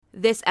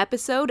This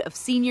episode of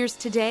Seniors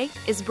Today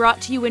is brought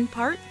to you in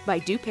part by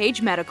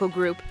DuPage Medical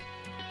Group.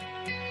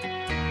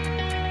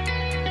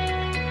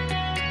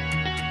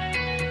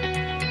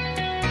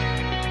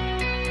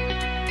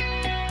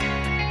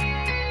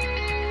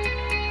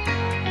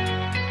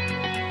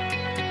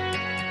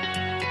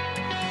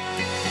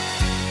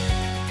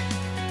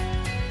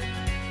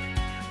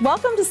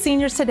 Welcome to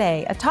Seniors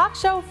Today, a talk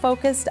show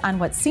focused on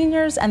what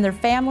seniors and their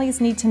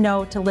families need to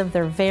know to live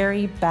their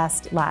very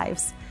best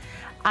lives.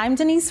 I'm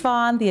Denise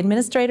Vaughn, the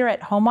administrator at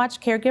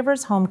HomeWatch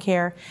Caregivers Home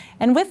Care,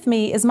 and with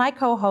me is my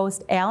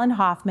co-host, Alan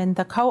Hoffman,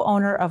 the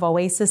co-owner of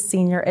Oasis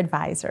Senior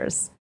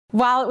Advisors.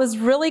 While it was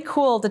really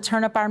cool to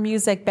turn up our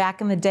music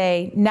back in the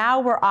day, now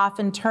we're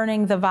often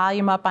turning the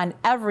volume up on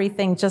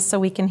everything just so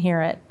we can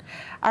hear it.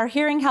 Our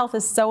hearing health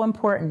is so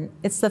important.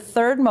 It's the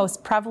third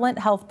most prevalent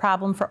health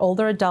problem for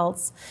older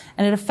adults,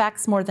 and it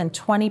affects more than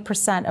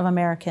 20% of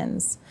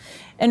Americans.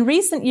 In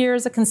recent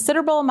years, a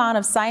considerable amount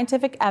of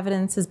scientific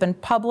evidence has been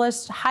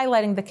published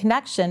highlighting the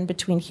connection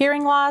between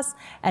hearing loss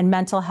and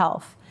mental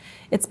health.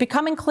 It's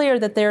becoming clear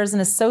that there is an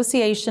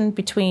association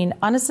between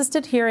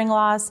unassisted hearing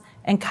loss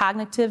and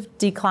cognitive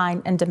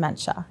decline and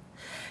dementia.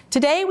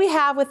 Today we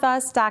have with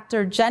us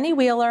Dr. Jenny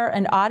Wheeler,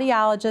 an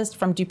audiologist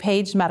from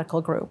DuPage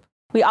Medical Group.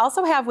 We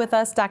also have with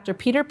us Dr.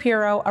 Peter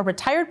Pirro, a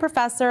retired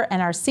professor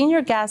and our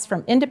senior guest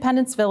from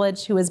Independence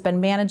Village who has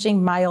been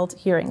managing mild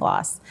hearing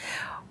loss.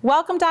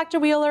 Welcome, Dr.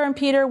 Wheeler and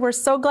Peter. We're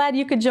so glad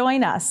you could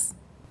join us.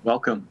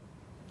 Welcome.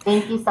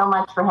 Thank you so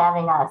much for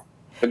having us.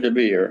 Good to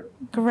be here.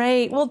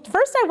 Great. Well,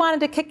 first I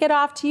wanted to kick it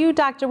off to you,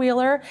 Dr.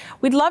 Wheeler.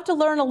 We'd love to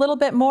learn a little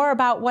bit more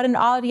about what an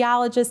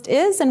audiologist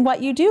is and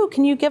what you do.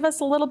 Can you give us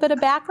a little bit of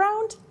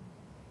background?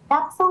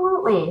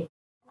 Absolutely.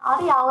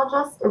 An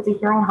audiologist is a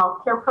hearing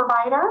healthcare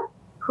provider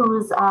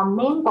whose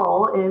main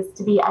goal is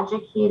to be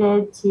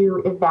educated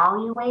to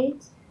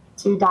evaluate,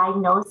 to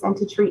diagnose, and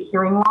to treat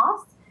hearing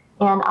loss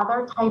and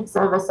other types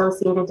of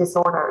associated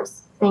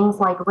disorders. Things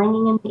like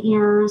ringing in the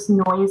ears,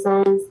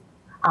 noises,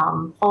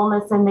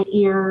 fullness in the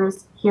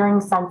ears,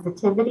 hearing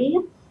sensitivity,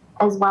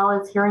 as well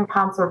as hearing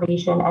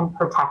conservation and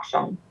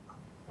protection.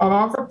 And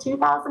as of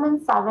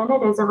 2007,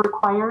 it is a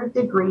required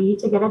degree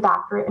to get a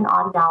doctorate in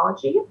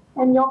audiology,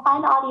 and you'll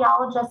find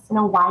audiologists in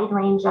a wide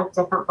range of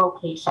different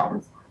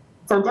vocations.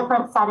 So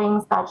different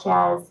settings such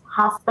as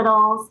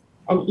hospitals,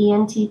 an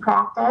ENT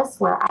practice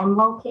where I'm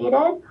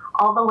located,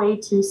 all the way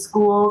to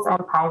schools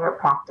and private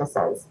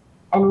practices.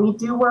 And we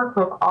do work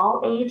with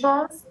all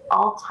ages,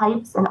 all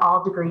types, and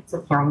all degrees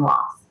of hearing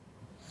loss.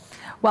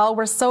 Well,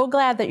 we're so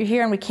glad that you're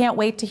here, and we can't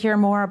wait to hear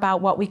more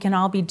about what we can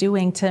all be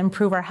doing to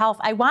improve our health.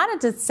 I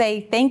wanted to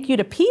say thank you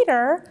to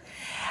Peter.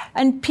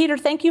 And Peter,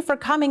 thank you for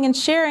coming and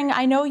sharing.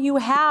 I know you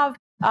have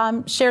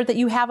shared that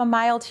you have a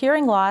mild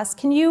hearing loss.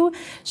 Can you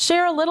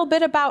share a little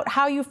bit about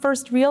how you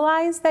first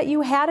realized that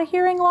you had a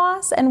hearing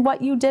loss and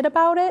what you did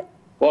about it?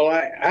 Well,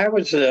 I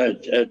was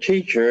a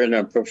teacher and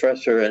a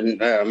professor, and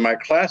my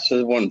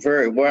classes went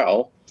very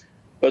well.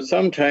 But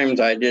sometimes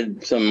I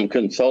did some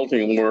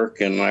consulting work,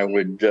 and I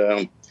would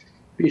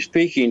be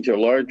speaking to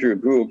larger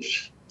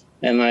groups,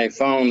 and I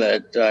found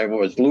that I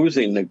was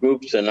losing the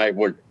groups, and I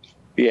would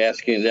be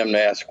asking them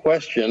to ask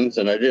questions,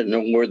 and I didn't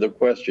know where the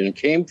question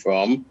came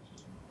from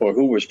or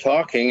who was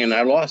talking, and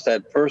I lost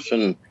that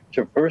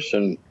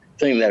person-to-person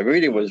thing that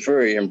really was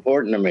very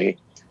important to me.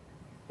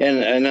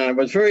 And I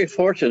was very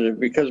fortunate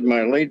because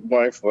my late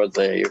wife was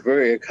a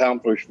very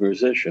accomplished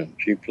musician.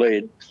 She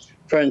played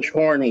French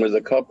horn with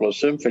a couple of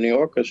symphony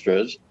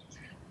orchestras,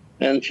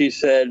 and she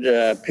said,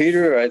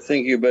 Peter, I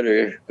think you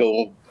better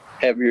go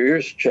have your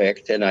ears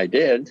checked, and I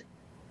did.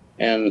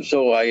 And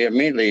so I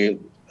immediately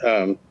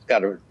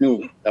got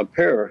a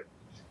pair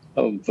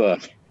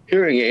of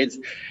hearing aids,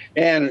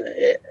 and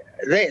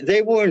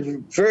they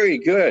weren't very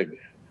good,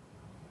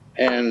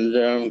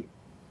 and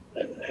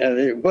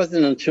it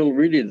wasn't until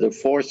really the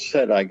fourth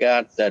set I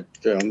got that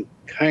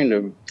kind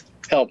of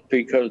helped,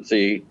 because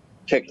the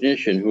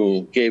technician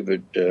who gave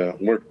it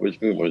worked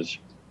with me was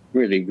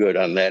really good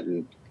on that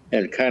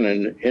and kind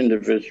of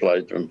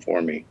individualized them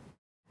for me.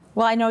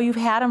 Well, I know you've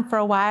had them for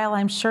a while.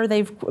 I'm sure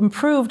they've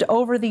improved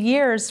over the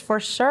years for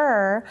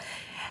sure.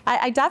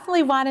 I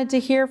definitely wanted to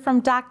hear from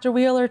Dr.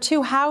 Wheeler,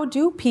 too. How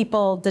do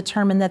people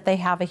determine that they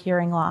have a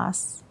hearing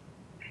loss?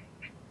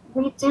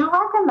 We do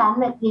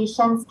recommend that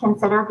patients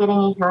consider getting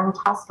a hearing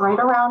test right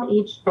around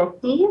age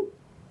 50,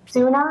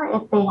 sooner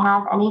if they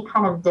have any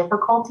kind of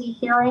difficulty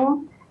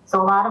hearing.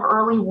 So a lot of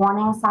early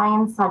warning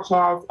signs, such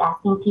as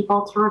asking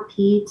people to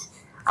repeat,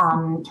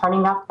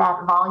 turning up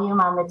that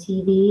volume on the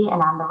TV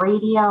and on the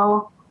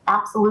radio,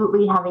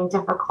 absolutely having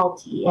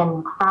difficulty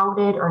in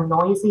crowded or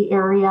noisy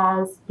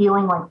areas,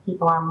 feeling like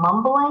people are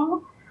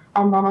mumbling,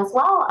 and then as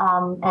well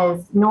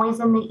as noise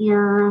in the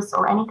ears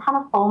or any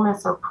kind of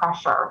fullness or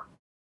pressure.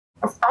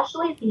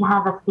 Especially if you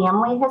have a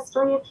family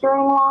history of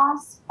hearing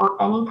loss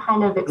or any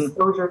kind of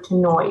exposure to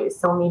noise.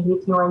 So maybe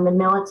if you were in the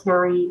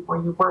military or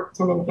you worked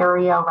in an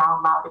area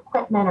around loud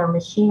equipment or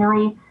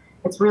machinery,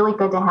 it's really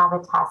good to have a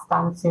test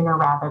done sooner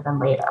rather than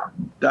later.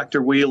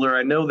 Dr. Wheeler,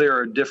 I know there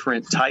are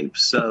different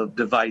types of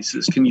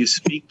devices. Can you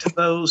speak to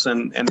those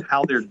and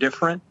how they're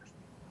different?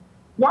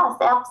 Yes,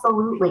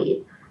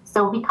 absolutely.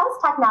 So because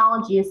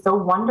technology is so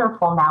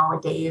wonderful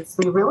nowadays,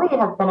 we really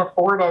have been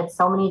afforded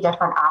so many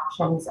different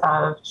options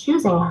of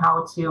choosing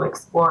how to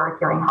explore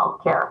hearing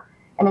healthcare.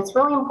 And it's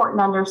really important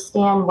to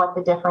understand what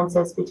the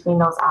differences between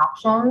those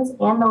options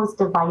and those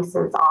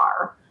devices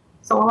are.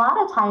 So a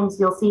lot of times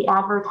you'll see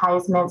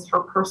advertisements for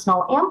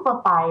personal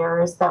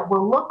amplifiers that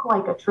will look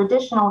like a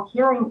traditional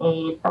hearing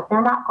aid, but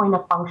they're not going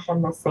to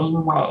function the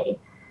same way.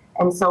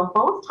 And so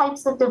both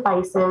types of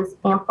devices,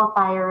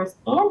 amplifiers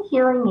and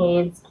hearing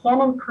aids, can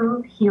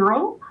improve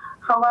hearing.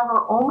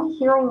 However, only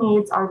hearing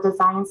aids are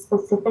designed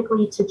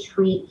specifically to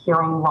treat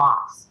hearing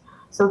loss.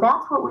 So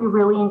that's what we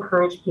really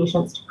encourage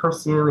patients to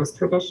pursue, is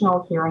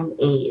traditional hearing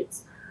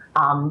aids.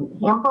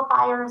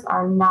 Amplifiers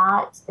are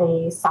not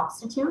a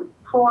substitute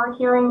for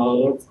hearing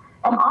aids,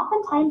 and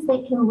oftentimes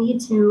they can lead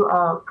to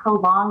a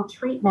prolonged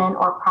treatment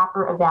or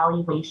proper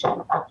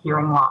evaluation of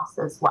hearing loss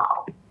as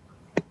well.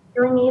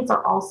 Hearing aids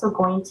are also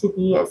going to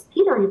be, as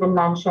Peter even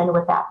mentioned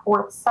with that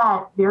fourth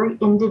set, very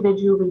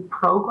individually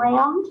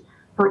programmed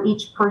for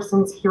each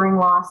person's hearing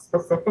loss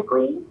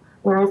specifically,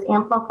 whereas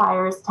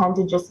amplifiers tend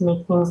to just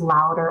make things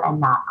louder and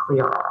not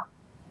clearer.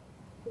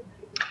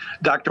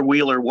 Dr.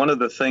 Wheeler, one of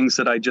the things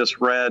that I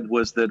just read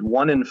was that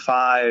 1 in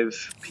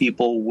 5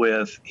 people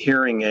with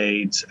hearing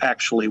aids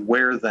actually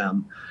wear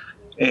them.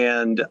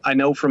 And I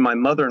know from my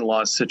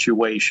mother-in-law's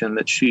situation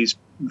that she's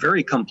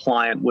very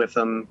compliant with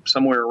them,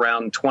 somewhere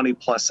around 20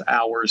 plus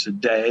hours a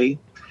day.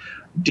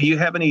 Do you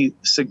have any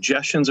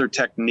suggestions or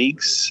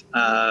techniques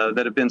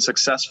that have been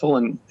successful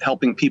in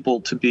helping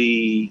people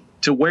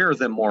to wear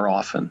them more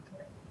often?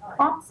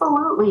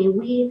 Absolutely.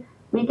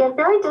 We get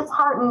very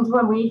disheartened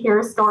when we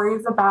hear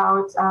stories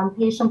about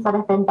patients that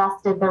have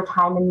invested their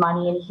time and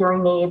money in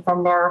hearing aids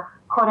and they're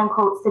quote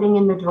unquote sitting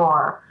in the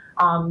drawer.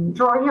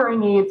 Drawer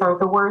hearing aids are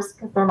the worst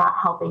because they're not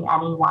helping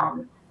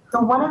anyone. So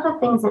one of the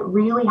things that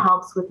really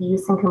helps with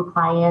use and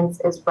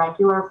compliance is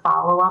regular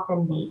follow-up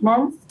and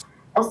maintenance,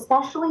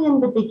 especially in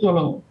the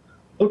beginning.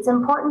 It's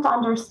important to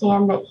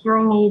understand that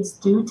hearing aids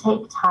do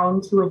take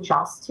time to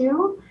adjust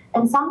to,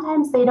 and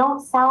sometimes they don't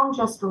sound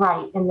just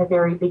right in the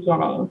very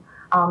beginning.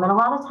 And a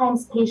lot of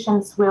times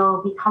patients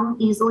will become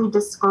easily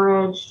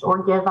discouraged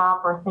or give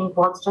up or think,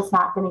 well, it's just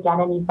not going to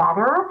get any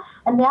better.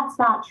 And that's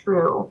not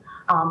true.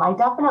 I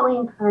definitely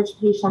encourage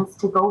patients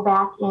to go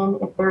back in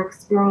if they're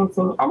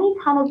experiencing any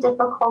kind of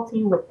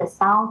difficulty with the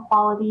sound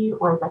quality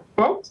or the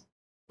fit,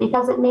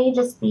 because it may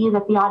just be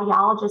that the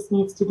audiologist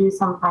needs to do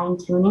some fine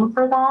tuning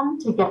for them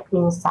to get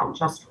things set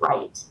just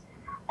right.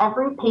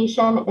 Every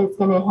patient is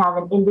going to have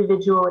an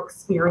individual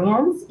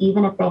experience,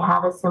 even if they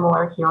have a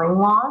similar hearing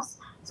loss.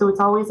 So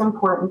it's always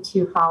important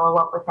to follow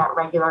up with that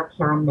regular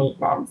care and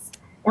maintenance.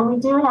 And we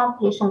do have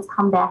patients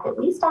come back at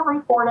least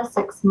every 4 to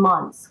 6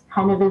 months,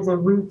 kind of as a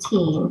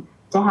routine,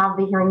 to have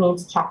the hearing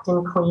aids checked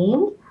and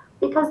cleaned,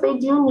 because they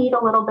do need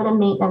a little bit of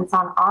maintenance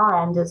on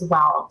our end as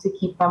well to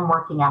keep them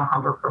working at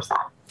 100%.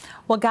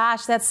 Well,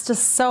 gosh, that's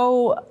just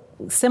so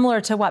similar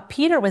to what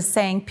Peter was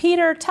saying.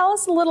 Peter, tell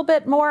us a little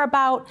bit more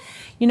about,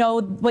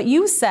 what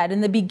you said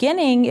in the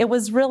beginning. It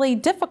was really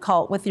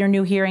difficult with your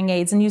new hearing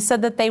aids, and you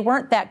said that they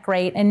weren't that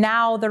great, and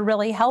now they're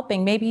really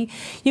helping. Maybe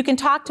you can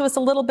talk to us a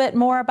little bit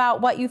more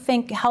about what you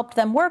think helped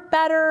them work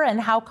better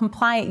and how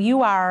compliant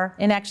you are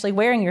in actually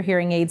wearing your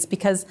hearing aids,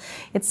 because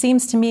it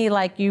seems to me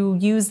like you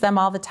use them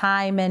all the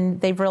time and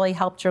they've really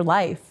helped your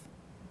life.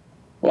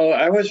 Well,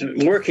 I was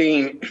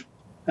working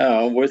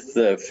with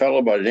a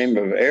fellow by the name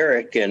of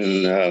Eric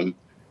in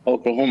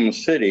Oklahoma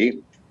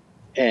City,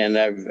 and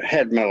I've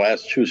had my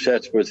last 2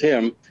 sets with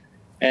him.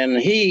 And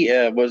he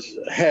had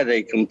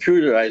a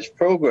computerized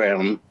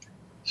program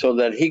so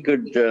that he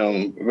could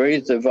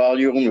raise the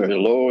volume or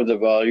lower the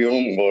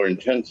volume or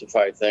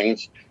intensify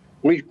things.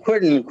 We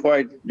couldn't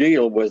quite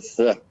deal with.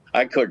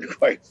 I couldn't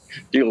quite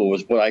deal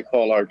with what I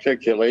call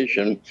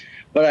articulation,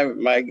 but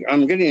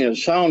I'm getting the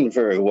sound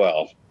very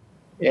well.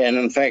 And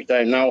in fact,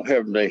 I now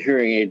have the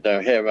hearing aid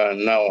I have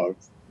on now. I've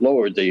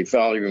lowered the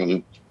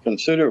volume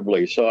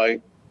considerably. So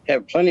I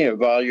have plenty of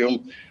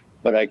volume,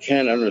 but I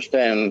can't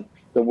understand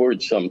the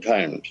words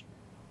sometimes.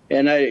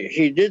 And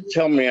he did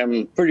tell me I'm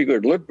a pretty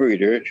good lip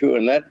reader too,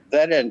 and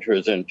that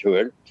enters into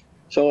it.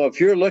 So if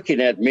you're looking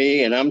at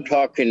me and I'm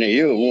talking to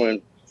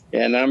you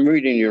and I'm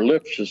reading your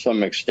lips to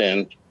some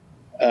extent,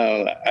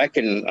 I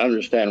can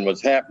understand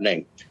what's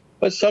happening.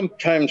 But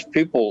sometimes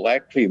people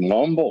actually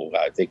mumble.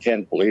 They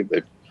can't believe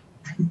it.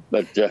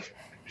 But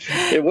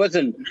it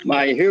wasn't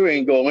my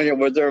hearing going, it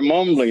was their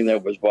mumbling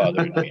that was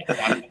bothering me.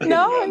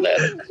 No,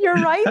 you're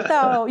right,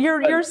 though.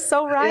 You're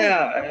so right.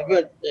 Yeah,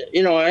 but,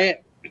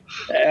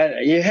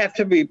 you have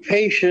to be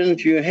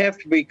patient. You have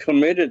to be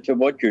committed to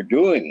what you're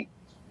doing.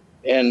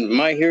 And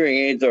my hearing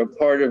aids are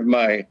part of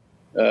my,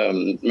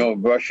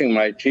 brushing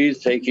my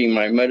teeth, taking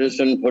my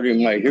medicine,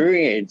 putting my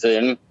hearing aids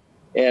in,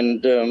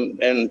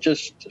 and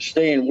just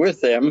staying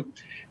with them.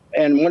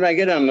 And when I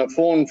get on the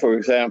phone, for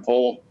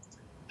example,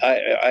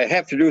 I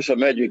have to do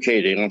some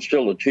educating. I'm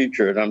still a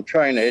teacher, and I'm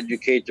trying to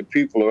educate the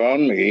people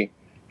around me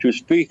to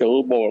speak a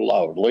little more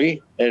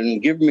loudly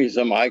and give me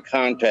some eye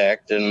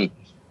contact, and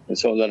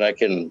so that I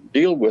can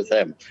deal with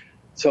them.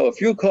 So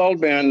if you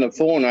called me on the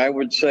phone, I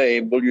would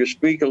say, will you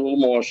speak a little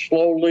more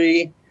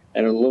slowly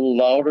and a little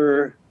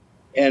louder?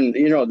 And,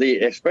 you know,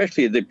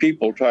 especially the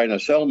people trying to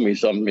sell me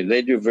something,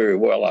 they do very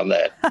well on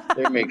that.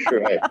 They make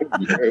sure I hear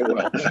them very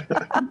well.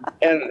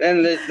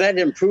 And that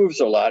improves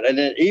a lot. And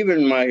then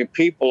even my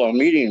people I'm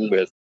meeting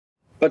with.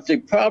 But the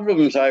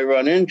problems I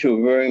run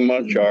into very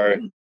much are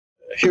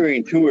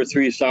hearing 2 or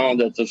 3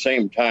 sounds at the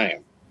same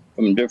time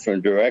from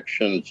different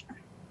directions.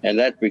 And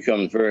that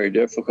becomes very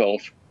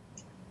difficult.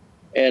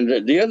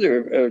 And the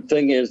other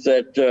thing is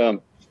that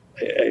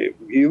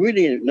you're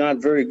really not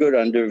very good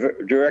on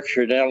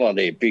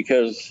directionality,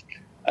 because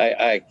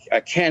I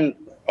can't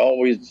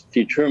always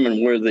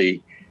determine where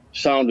the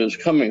sound is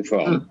coming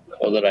from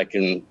so that I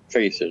can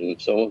face it.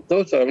 And so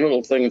those are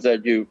little things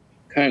that you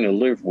kind of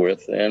live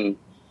with and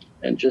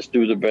just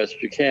do the best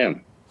you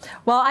can.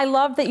 Well, I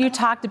love that you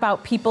talked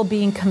about people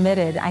being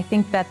committed. I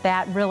think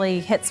that really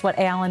hits what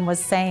Alan was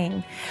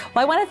saying.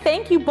 Well, I want to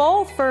thank you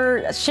both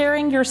for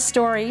sharing your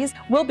stories.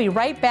 We'll be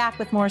right back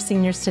with more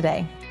Seniors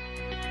Today.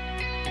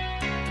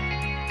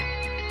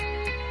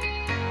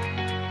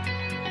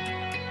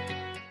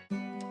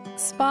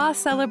 Spa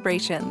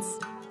celebrations,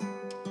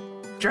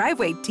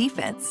 driveway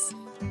defense,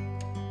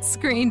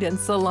 screened-in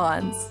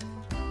salons.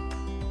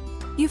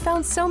 You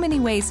found so many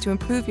ways to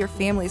improve your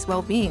family's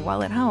well-being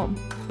while at home,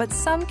 but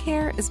some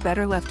care is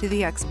better left to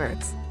the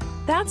experts.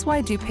 That's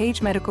why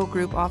DuPage Medical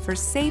Group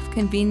offers safe,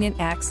 convenient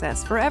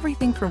access for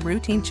everything from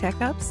routine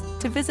checkups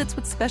to visits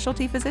with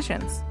specialty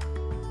physicians.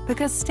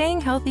 Because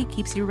staying healthy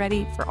keeps you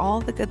ready for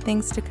all the good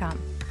things to come.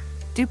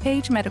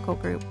 DuPage Medical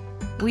Group.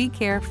 We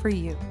care for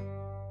you.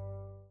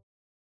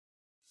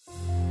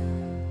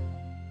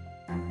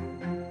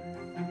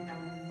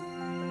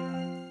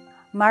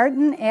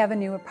 Martin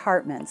Avenue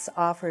Apartments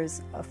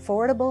offers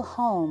affordable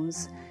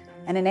homes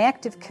and an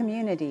active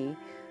community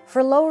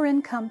for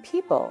lower-income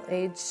people,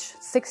 age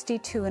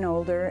 62 and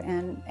older,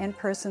 and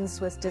persons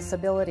with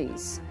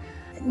disabilities.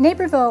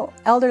 Naperville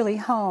Elderly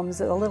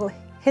Homes, a little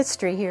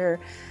history here,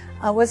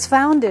 was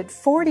founded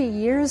 40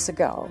 years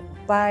ago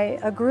by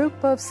a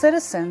group of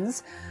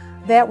citizens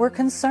that were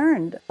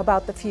concerned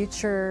about the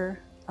future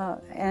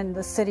and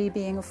the city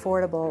being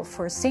affordable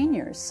for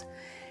seniors.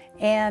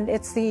 And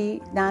it's the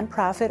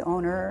nonprofit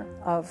owner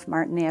of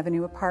Martin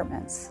Avenue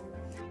Apartments.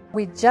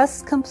 We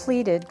just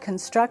completed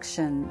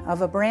construction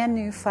of a brand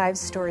new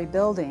 5-story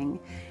building,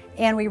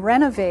 and we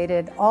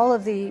renovated all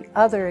of the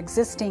other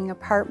existing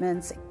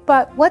apartments.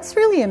 But what's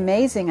really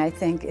amazing, I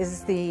think,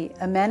 is the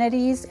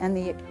amenities and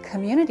the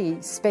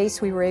community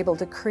space we were able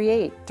to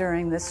create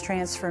during this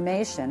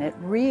transformation. It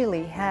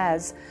really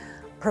has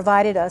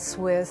provided us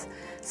with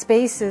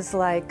spaces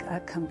like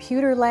a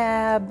computer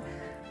lab,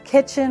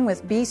 kitchen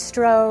with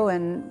bistro,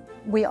 and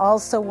we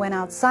also went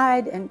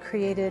outside and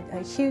created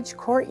a huge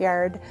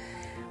courtyard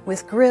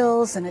with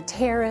grills and a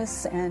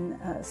terrace and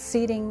a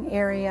seating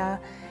area,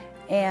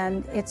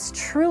 and it's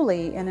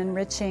truly an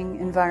enriching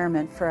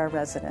environment for our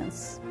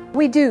residents.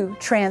 We do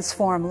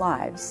transform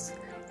lives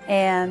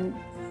and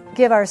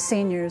give our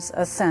seniors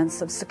a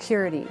sense of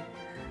security,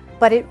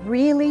 but it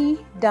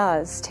really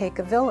does take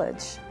a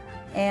village,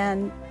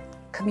 and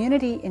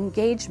community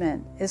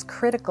engagement is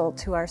critical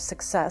to our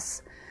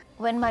success.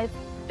 When my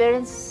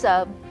parents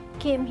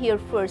came here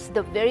first,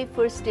 the very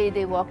first day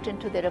they walked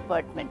into their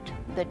apartment,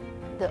 the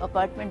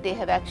apartment they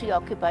have actually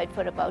occupied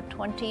for about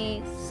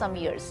 20 some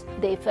years,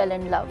 they fell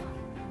in love.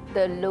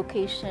 The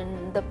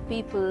location, the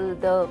people,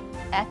 the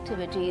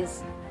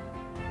activities,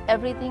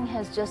 everything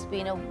has just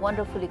been a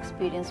wonderful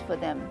experience for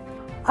them.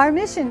 Our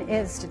mission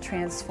is to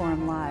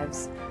transform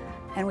lives,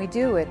 and we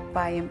do it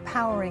by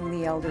empowering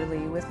the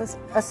elderly with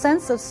a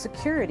sense of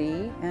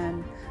security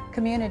and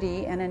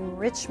community and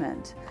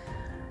enrichment.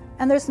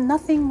 And there's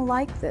nothing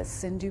like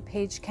this in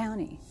DuPage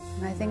County,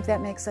 and I think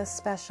that makes us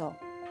special.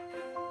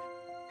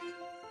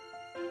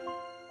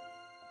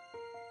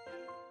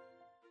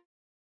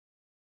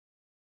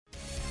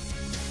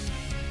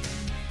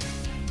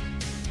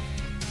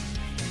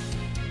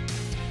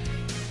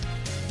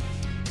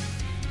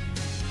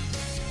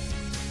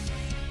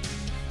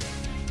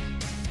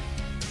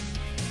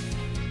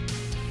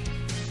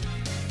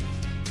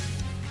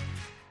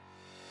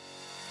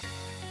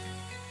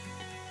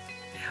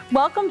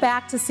 Welcome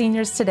back to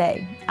Seniors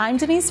Today. I'm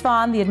Denise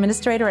Vaughn, the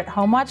administrator at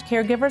HomeWatch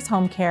Caregivers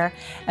Home Care,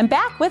 and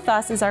back with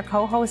us is our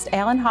co-host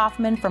Alan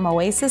Hoffman from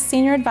Oasis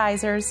Senior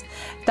Advisors,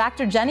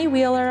 Dr. Jenny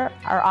Wheeler,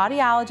 our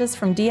audiologist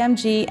from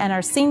DMG, and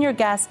our senior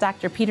guest,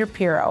 Dr. Peter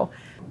Pirro.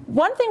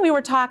 One thing we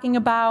were talking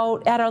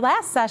about at our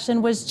last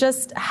session was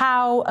just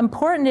how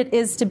important it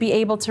is to be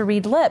able to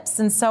read lips.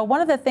 And so one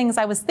of the things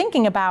I was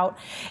thinking about,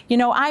 you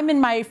know, I'm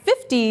in my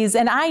 50s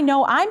and I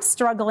know I'm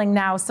struggling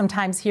now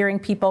sometimes hearing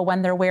people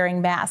when they're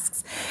wearing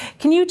masks.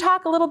 Can you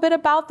talk a little bit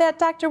about that,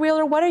 Dr.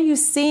 Wheeler? What are you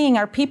seeing?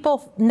 Are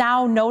people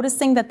now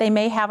noticing that they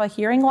may have a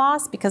hearing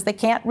loss because they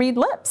can't read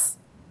lips?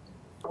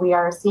 We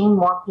are seeing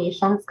more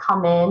patients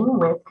come in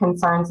with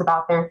concerns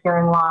about their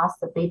hearing loss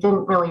that they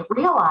didn't really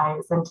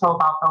realize until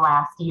about the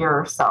last year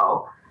or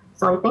so.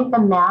 So I think the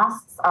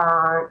masks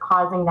are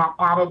causing that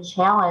added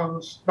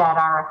challenge that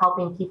are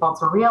helping people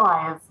to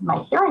realize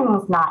my hearing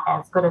is not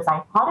as good as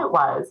I thought it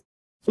was,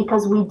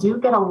 because we do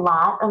get a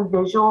lot of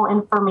visual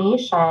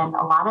information,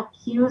 a lot of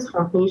cues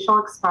from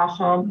facial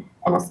expression,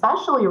 and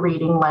especially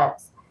reading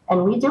lips.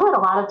 And we do it a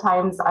lot of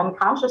times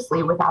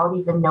unconsciously without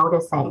even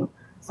noticing.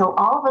 So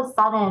all of a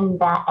sudden,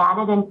 that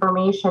added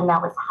information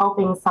that was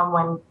helping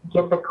someone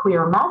get the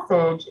clear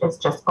message is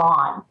just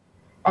gone.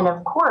 And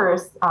of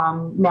course,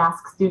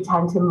 masks do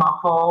tend to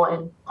muffle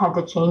and tend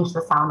to change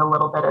the sound a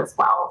little bit as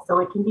well. So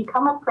it can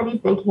become a pretty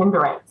big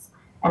hindrance.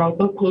 And I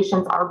think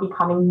patients are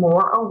becoming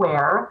more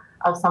aware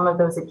of some of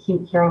those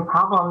acute hearing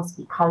problems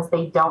because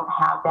they don't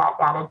have that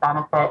added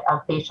benefit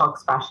of facial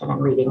expression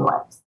and reading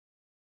lips.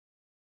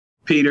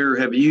 Peter,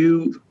 have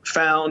you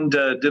found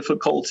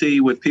difficulty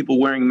with people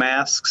wearing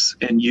masks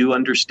and you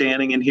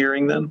understanding and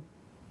hearing them?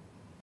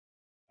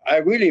 I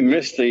really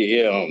miss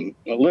the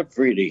lip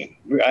reading.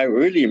 I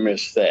really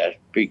miss that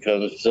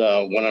because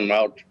when I'm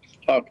out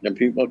talking to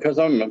people, because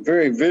I'm a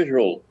very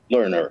visual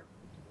learner,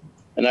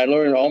 and I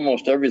learn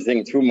almost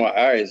everything through my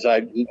eyes.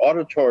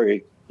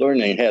 Auditory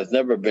learning has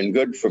never been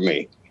good for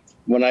me.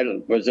 When I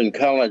was in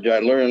college, I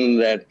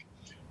learned that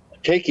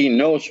taking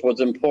notes was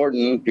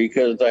important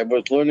because I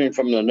was learning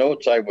from the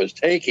notes I was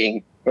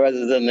taking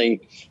rather than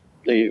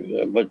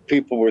the what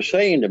people were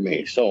saying to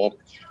me. So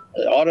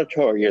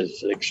auditory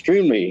is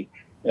extremely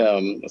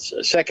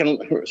second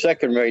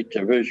rate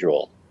to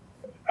visual.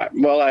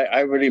 Well,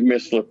 I really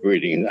miss lip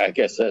reading. I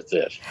guess that's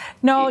it.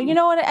 No, you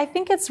know what? I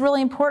think it's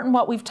really important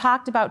what we've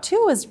talked about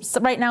too is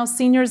right now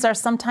seniors are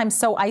sometimes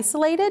so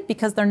isolated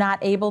because they're not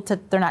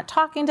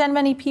talking to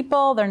many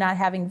people. They're not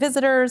having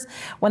visitors.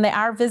 When they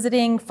are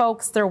visiting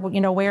folks, they're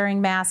wearing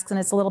masks and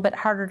it's a little bit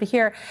harder to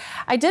hear.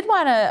 I did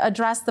want to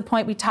address the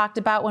point we talked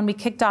about when we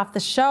kicked off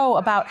the show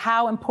about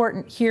how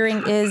important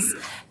hearing is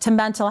to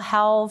mental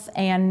health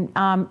and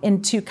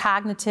into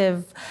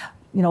cognitive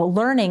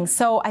learning.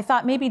 So I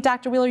thought maybe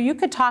Dr. Wheeler, you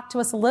could talk to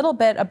us a little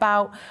bit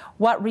about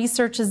what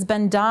research has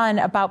been done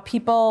about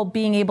people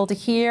being able to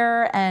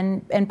hear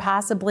and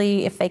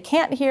possibly if they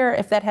can't hear,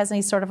 if that has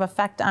any sort of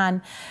effect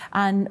on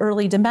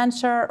early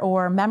dementia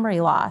or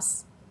memory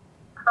loss.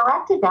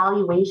 Correct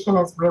evaluation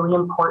is really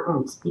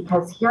important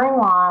because hearing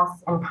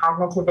loss and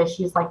cognitive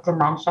issues like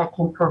dementia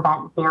can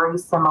prevent very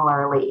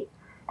similarly.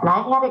 And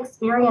I've had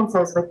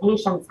experiences with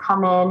patients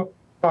come in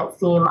that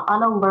seem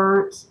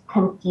unalert,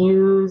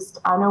 confused,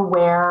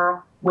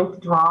 unaware,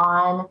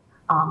 withdrawn,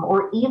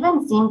 or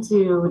even seem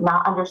to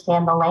not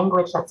understand the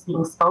language that's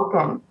being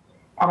spoken.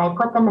 And I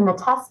put them in the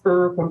test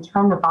booth and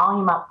turn the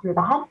volume up through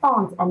the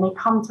headphones and they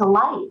come to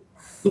life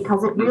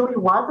because it really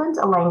wasn't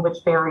a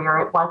language barrier.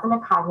 It wasn't a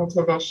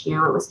cognitive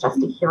issue. It was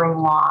just a hearing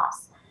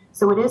loss.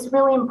 So it is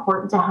really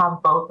important to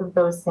have both of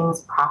those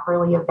things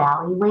properly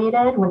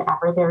evaluated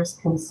whenever there's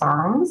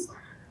concerns.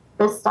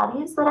 The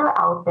studies that are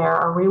out there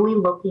are really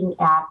looking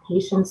at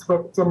patients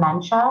with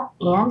dementia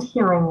and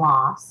hearing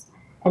loss.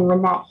 And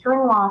when that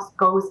hearing loss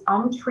goes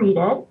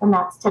untreated, and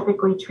that's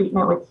typically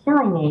treatment with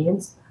hearing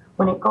aids,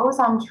 when it goes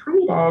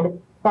untreated,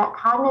 that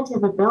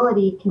cognitive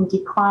ability can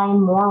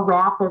decline more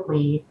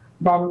rapidly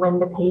than when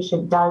the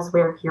patient does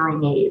wear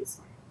hearing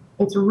aids.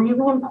 It's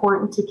really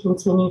important to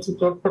continue to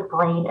give the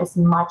brain as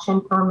much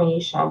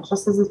information,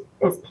 just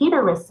as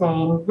Peter was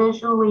saying,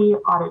 visually,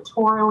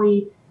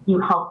 auditorily. You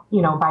help,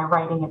 by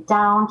writing it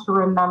down to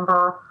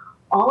remember.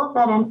 All of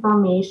that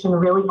information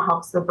really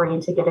helps the brain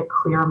to get a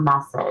clear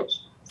message.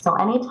 So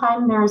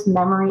anytime there's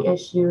memory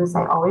issues,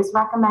 I always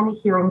recommend a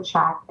hearing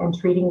check and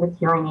treating with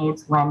hearing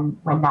aids when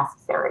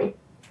necessary.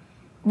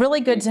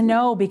 Really good to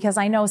know because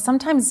I know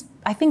sometimes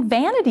I think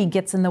vanity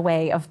gets in the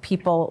way of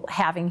people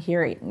having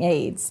hearing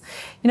aids.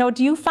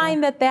 Do you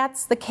find that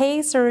that's the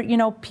case or,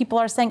 people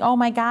are saying, oh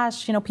my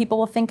gosh, people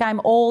will think I'm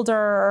older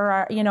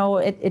or,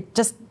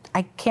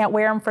 I can't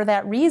wear them for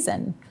that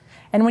reason.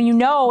 And when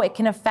it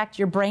can affect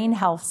your brain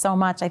health so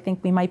much, I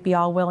think we might be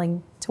all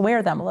willing to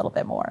wear them a little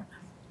bit more.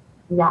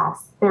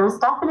 Yes, there's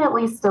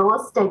definitely still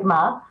a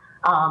stigma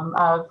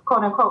of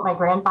quote unquote my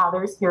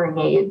grandfather's hearing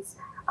aids.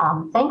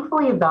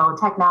 Thankfully, though,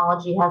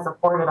 technology has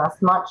afforded us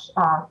much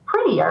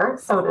prettier,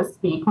 so to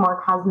speak,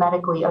 more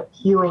cosmetically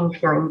appealing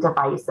hearing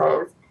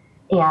devices.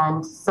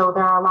 And so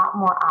there are a lot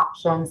more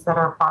options that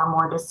are far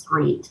more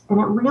discreet. And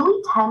it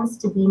really tends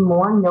to be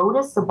more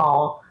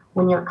noticeable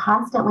when you're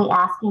constantly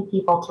asking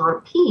people to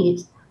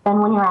repeat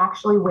than when you're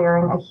actually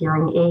wearing a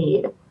hearing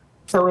aid.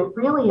 So it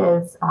really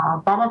is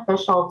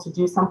beneficial to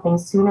do something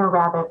sooner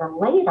rather than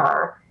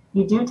later.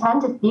 You do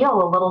tend to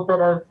feel a little bit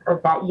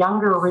of that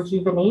younger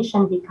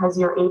rejuvenation because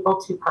you're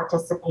able to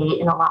participate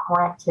in a lot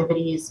more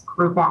activities,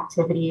 group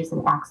activities,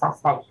 and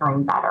access that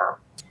hearing better.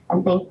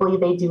 And thankfully,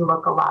 they do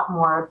look a lot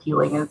more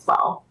appealing as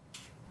well.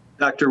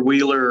 Dr.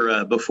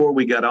 Wheeler, before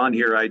we got on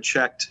here, I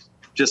checked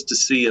just to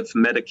see if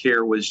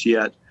Medicare was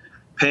yet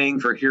paying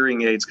for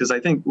hearing aids, because I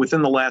think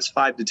within the last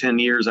 5 to 10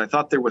 years, I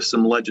thought there was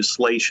some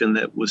legislation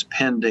that was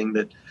pending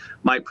that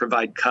might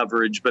provide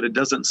coverage, but it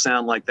doesn't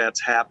sound like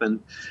that's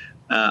happened.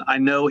 I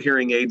know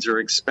hearing aids are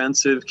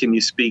expensive. Can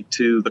you speak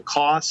to the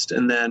cost,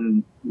 and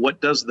then what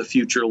does the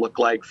future look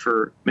like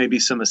for maybe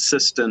some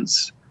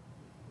assistance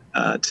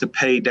to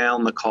pay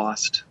down the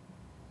cost?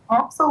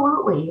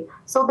 Absolutely.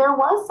 So there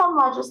was some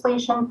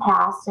legislation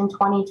passed in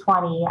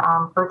 2020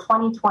 for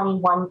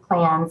 2021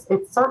 plans.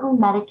 It's certain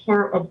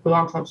Medicare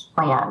Advantage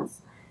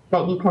plans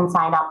that you can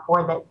sign up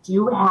for that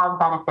do have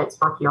benefits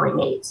for hearing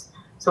aids.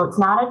 So it's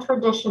not a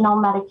traditional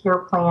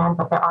Medicare plan,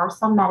 but there are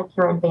some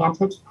Medicare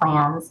Advantage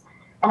plans.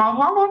 And I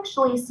have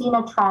actually seen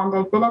a trend.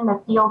 I've been in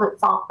the field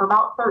itself for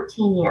about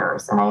 13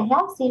 years, and I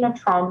have seen a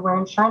trend where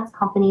insurance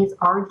companies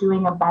are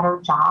doing a better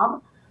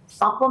job.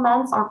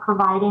 Supplements are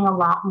providing a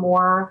lot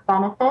more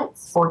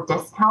benefits or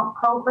discount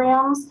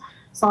programs.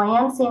 So I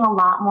am seeing a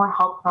lot more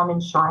help from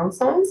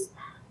insurances.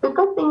 The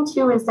good thing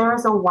too is there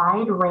is a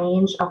wide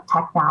range of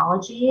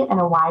technology and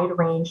a wide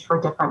range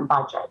for different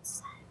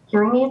budgets.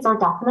 Hearing aids are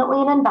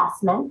definitely an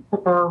investment,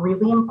 but they're a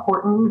really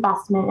important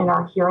investment in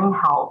our hearing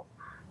health.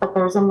 But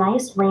there's a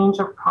nice range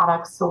of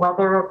products. So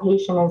whether a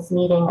patient is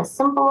needing a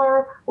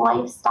simpler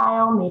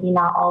lifestyle, maybe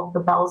not all of the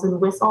bells and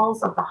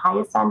whistles of the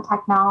highest end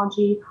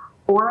technology,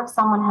 or if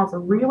someone has a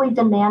really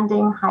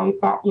demanding high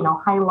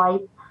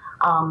life,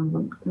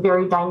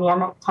 very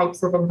dynamic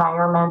types of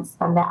environments,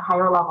 then that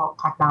higher level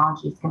of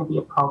technology is going to be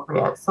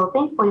appropriate. So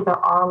thankfully, there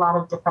are a lot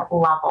of different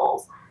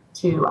levels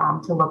to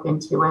look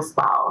into as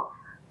well.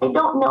 I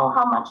don't know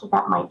how much of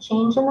that might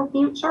change in the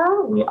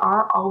future. We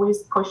are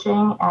always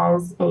pushing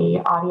as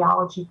a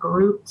audiology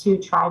group to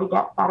try to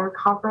get better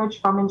coverage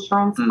from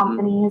insurance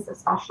companies,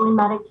 especially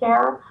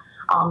Medicare.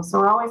 So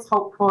we're always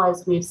hopeful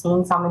as we've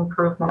seen some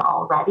improvement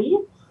already.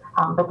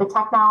 But the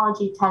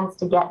technology tends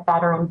to get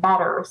better and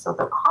better, so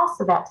the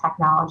cost of that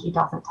technology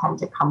doesn't tend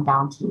to come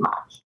down too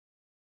much.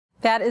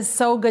 That is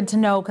so good to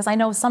know, because I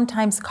know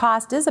sometimes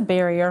cost is a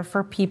barrier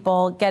for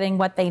people getting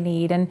what they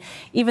need. And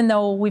even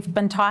though we've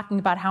been talking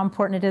about how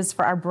important it is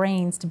for our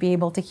brains to be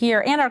able to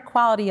hear and our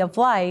quality of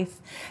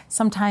life,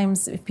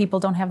 sometimes if people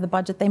don't have the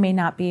budget, they may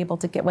not be able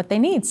to get what they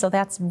need. So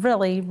that's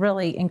really,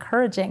 really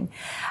encouraging.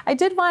 I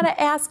did want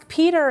to ask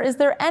Peter, is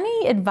there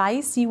any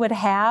advice you would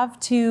have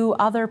to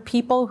other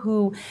people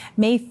who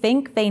may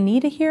think they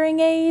need a hearing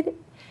aid?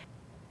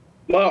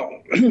 Well,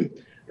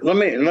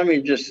 Let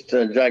me just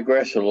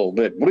digress a little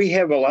bit. We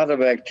have a lot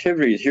of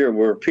activities here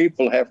where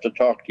people have to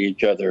talk to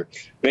each other,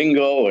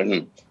 bingo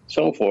and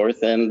so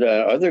forth, and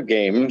other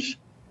games,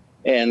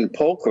 and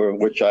poker,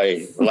 which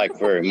I like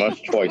very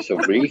much, twice a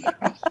week.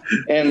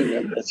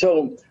 And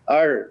so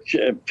our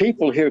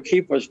people here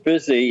keep us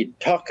busy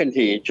talking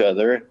to each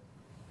other,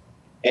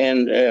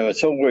 and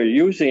so we're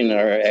using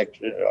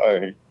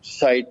our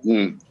sight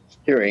and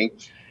hearing.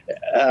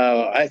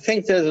 I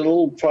think there's a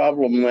little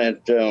problem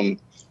that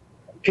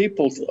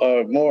people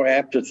are more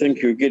apt to think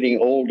you're getting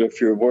old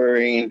if you're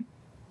wearing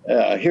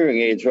hearing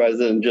aids rather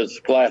than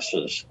just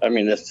glasses. I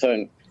mean, that's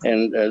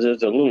and there's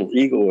a little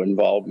ego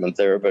involvement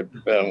there, but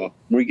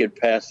we get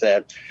past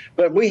that.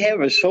 But we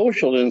have a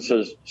social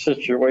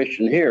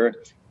situation here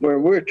where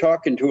we're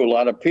talking to a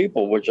lot of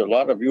people, which a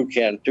lot of you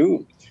can't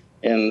do.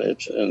 And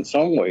it's in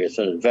some way it's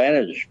an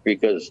advantage,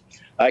 because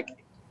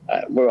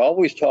we're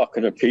always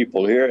talking to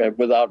people here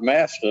without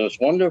masks, and it's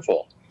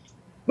wonderful.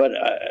 But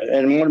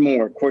and one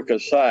more quick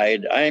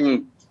aside,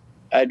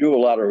 I do a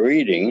lot of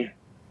reading,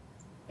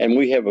 and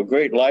we have a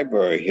great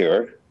library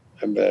here,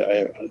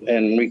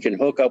 and we can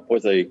hook up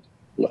with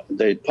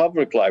the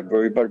public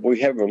library, but we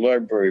have a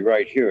library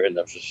right here in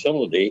the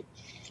facility.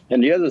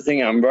 And the other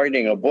thing, I'm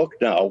writing a book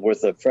now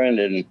with a friend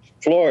in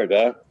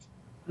Florida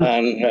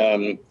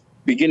on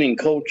beginning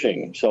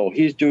coaching. So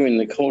he's doing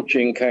the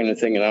coaching kind of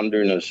thing, and I'm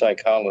doing the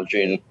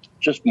psychology, and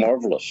just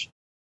marvelous.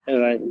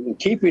 And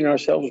keeping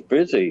ourselves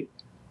busy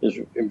is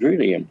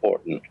really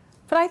important.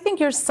 But I think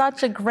you're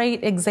such a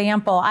great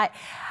example. I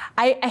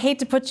hate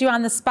to put you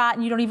on the spot,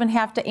 and you don't even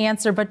have to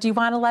answer, but do you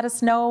want to let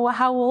us know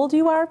how old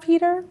you are,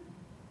 Peter?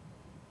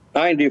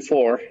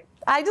 94.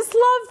 I just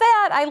love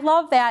that. I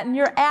love that. And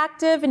you're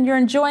active and you're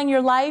enjoying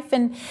your life.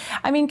 And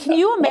I mean, can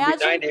you imagine?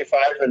 I'll be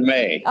 95 in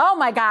May. Oh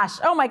my gosh.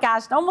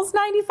 Almost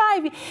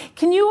 95.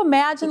 Can you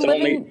imagine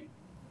living?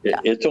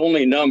 It's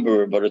only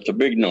number, but it's a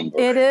big number.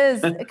 It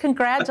is.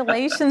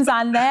 Congratulations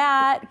on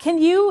that.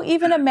 Can you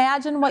even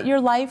imagine what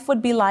your life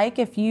would be like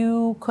if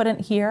you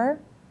couldn't hear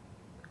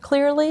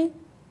clearly?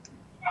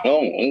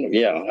 Oh,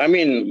 yeah. I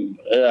mean,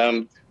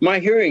 my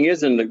hearing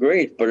isn't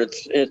great, but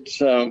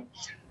it's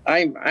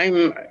I'm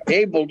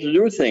able to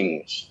do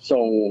things. So,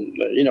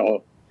 you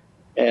know,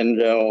 and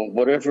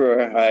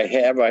whatever I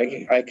have,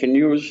 I can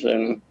use,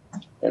 and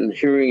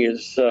hearing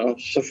is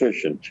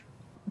sufficient.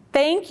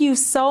 Thank you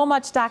so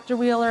much, Dr.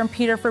 Wheeler and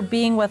Peter, for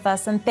being with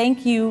us. And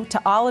thank you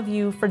to all of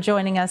you for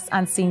joining us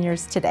on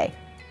Seniors Today.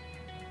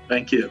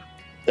 Thank you.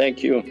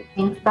 Thank you.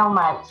 Thanks so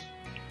much.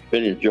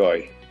 Been a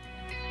joy.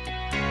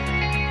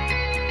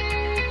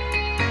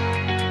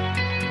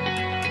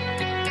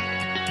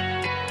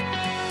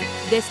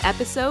 This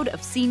episode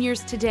of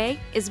Seniors Today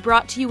is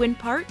brought to you in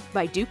part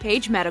by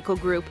DuPage Medical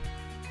Group.